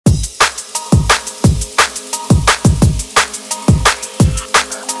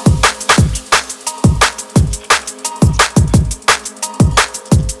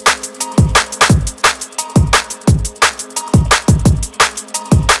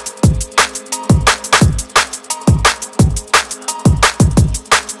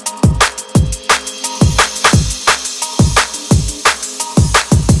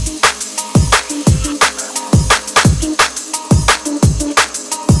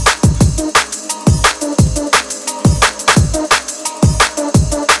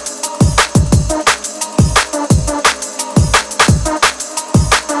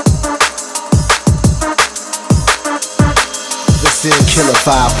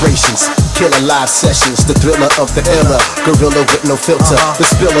vibrations, killer live sessions, the thriller of the illa, gorilla with no filter, the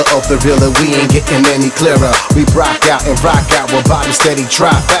spiller of the realer, we ain't getting any clearer. We rock out and rock out with body steady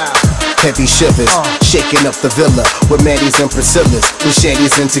drop out. Heavy shivers, shaking up the villa with Manny's and Priscilla's, with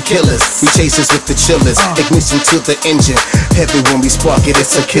shanties and tequilas. We chasers with the chillers, ignition to the engine. Heavy when we spark it,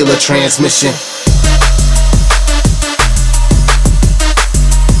 it's a killer transmission.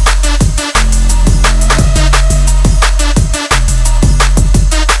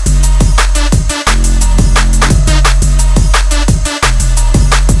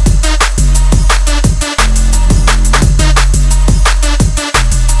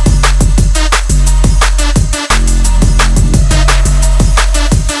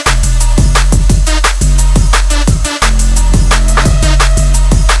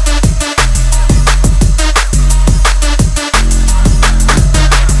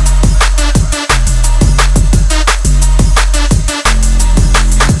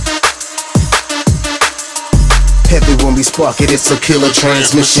 Heavy when we spark it, it's a killer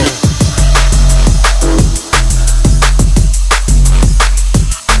transmission.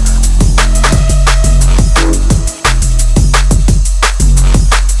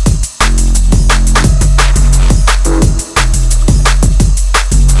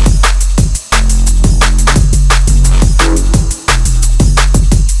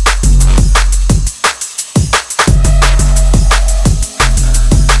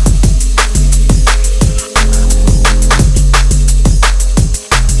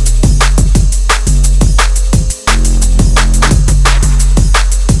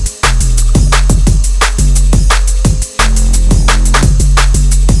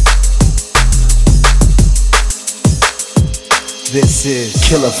 This is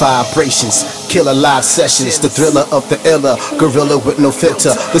killer vibrations, killer live sessions, the thriller of the illa, gorilla with no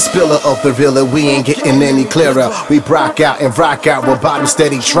filter, the spiller of the realer, we ain't getting any clearer. We rock out and rock out with bottom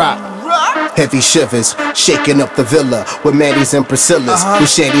steady drop. Heavy shivers, shaking up the villa with Manny's and Priscilla's, with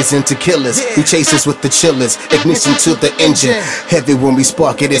shanties and tequilas. We chasers with the chillers, ignition to the engine. Heavy when we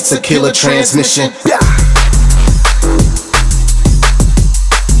spark it, it's a killer transmission.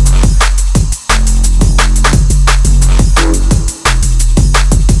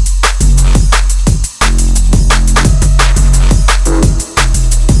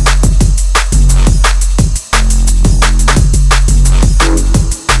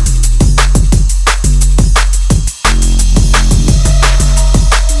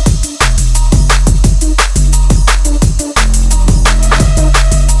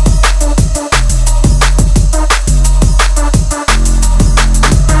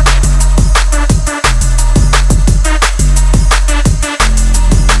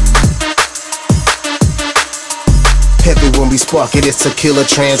 Heavy when we spark it, it's a killer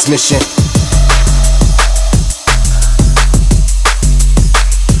transmission.